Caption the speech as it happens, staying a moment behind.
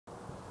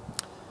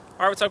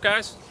Alright, what's up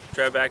guys?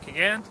 Trev back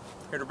again,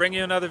 here to bring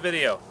you another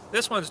video.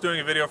 This one's doing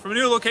a video from a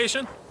new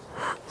location.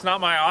 It's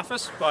not my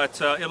office, but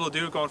it'll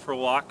do, going for a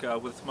walk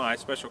with my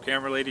special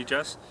camera lady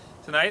Jess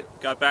tonight.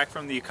 Got back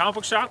from the comic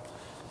book shop,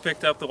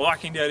 picked up the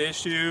Walking Dead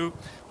issue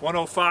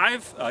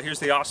 105. Here's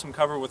the awesome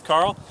cover with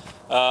Carl.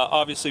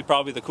 Obviously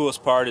probably the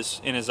coolest part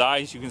is in his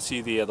eyes. You can see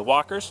the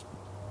walkers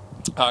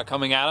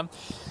coming at him.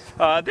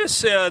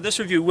 This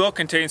review will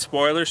contain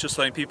spoilers, just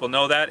letting people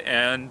know that,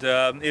 and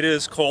it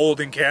is cold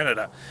in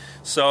Canada.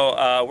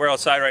 So we're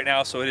outside right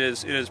now, so it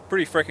is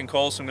pretty freaking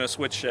cold, so I'm going to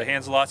switch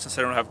hands a lot since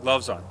I don't have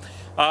gloves on.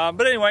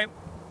 But anyway,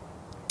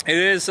 it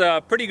is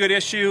a pretty good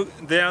issue.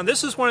 Then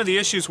this is one of the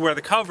issues where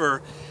the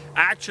cover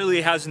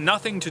actually has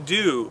nothing to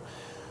do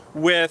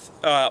with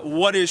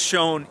what is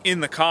shown in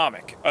the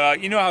comic.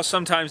 You know how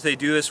sometimes they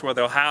do this where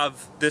they'll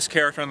have this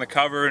character on the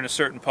cover in a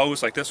certain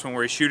pose, like this one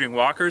where he's shooting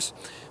walkers,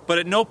 but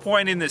at no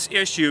point in this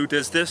issue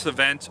does this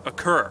event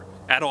occur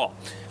at all.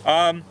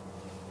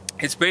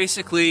 It's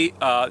basically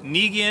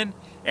Negan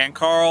and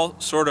Carl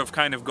sort of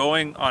kind of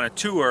going on a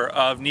tour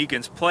of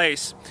Negan's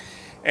place,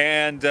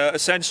 and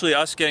essentially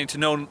us getting to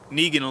know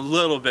Negan a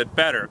little bit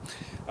better.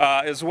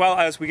 As well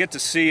as we get to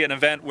see an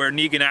event where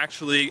Negan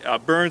actually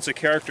burns a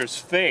character's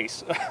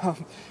face,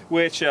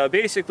 which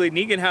basically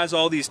Negan has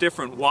all these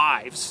different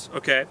wives,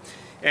 okay?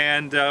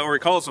 And, or he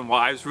calls them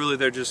wives, really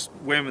they're just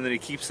women that he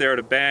keeps there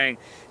to bang.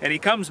 And he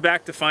comes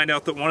back to find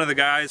out that one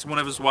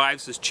of his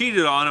wives has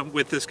cheated on him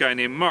with this guy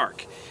named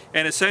Mark.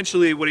 And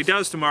essentially what he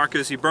does to Mark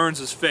is he burns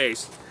his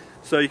face.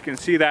 So you can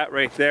see that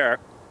right there.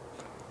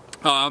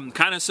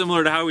 Kind of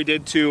similar to how we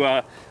did to,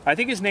 I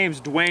think his name's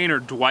Dwayne or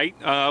Dwight.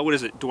 What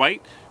is it?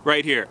 Dwight?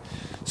 Right here.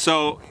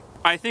 So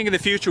I think in the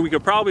future we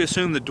could probably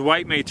assume that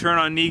Dwight may turn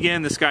on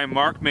Negan, this guy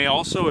Mark may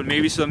also, and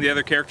maybe some of the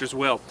other characters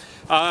will.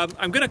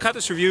 I'm going to cut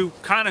this review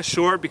kind of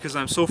short because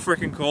I'm so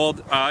freaking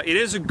cold. It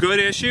is a good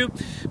issue,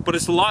 but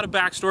it's a lot of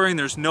backstory and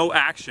there's no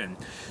action.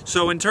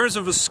 So in terms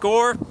of a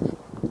score,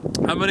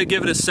 I'm going to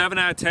give it a 7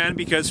 out of 10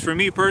 because for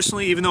me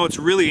personally, even though it's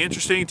really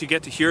interesting to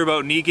get to hear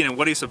about Negan and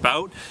what he's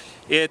about,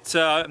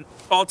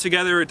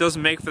 altogether it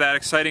doesn't make for that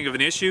exciting of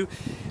an issue.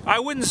 I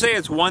wouldn't say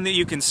it's one that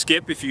you can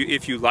skip if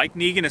you like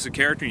Negan as a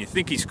character and you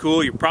think he's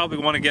cool. You probably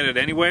want to get it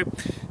anyway.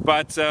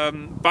 But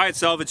by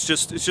itself, it's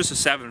just a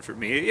 7 for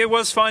me. It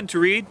was fun to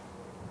read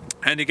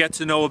and to get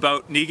to know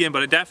about Negan,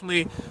 but it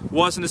definitely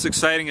wasn't as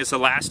exciting as the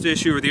last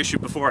issue or the issue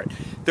before it.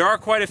 There are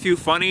quite a few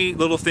funny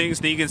little things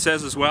Negan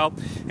says as well,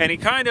 and he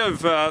kind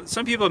of,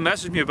 some people have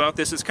messaged me about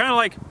this, it's kind of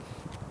like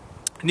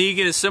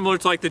Negan is similar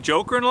to like the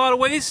Joker in a lot of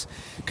ways,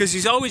 because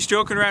he's always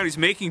joking around, he's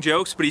making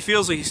jokes, but he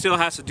feels like he still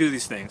has to do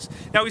these things.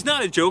 Now he's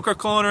not a Joker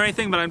clone or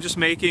anything, but I'm just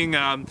making,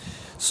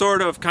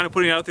 sort of kind of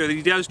putting it out there that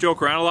he does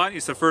joke around a lot.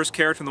 He's the first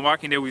character in The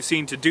Walking Dead we've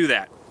seen to do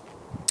that.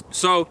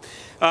 So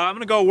I'm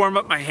going to go warm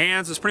up my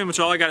hands. That's pretty much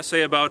all I got to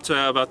say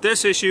about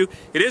this issue.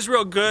 It is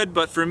real good,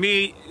 but for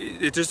me,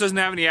 it just doesn't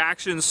have any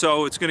action,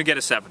 so it's going to get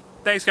a 7.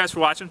 Thanks guys for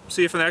watching.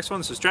 See you for the next one.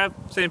 This is Trev.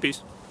 Stay in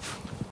peace.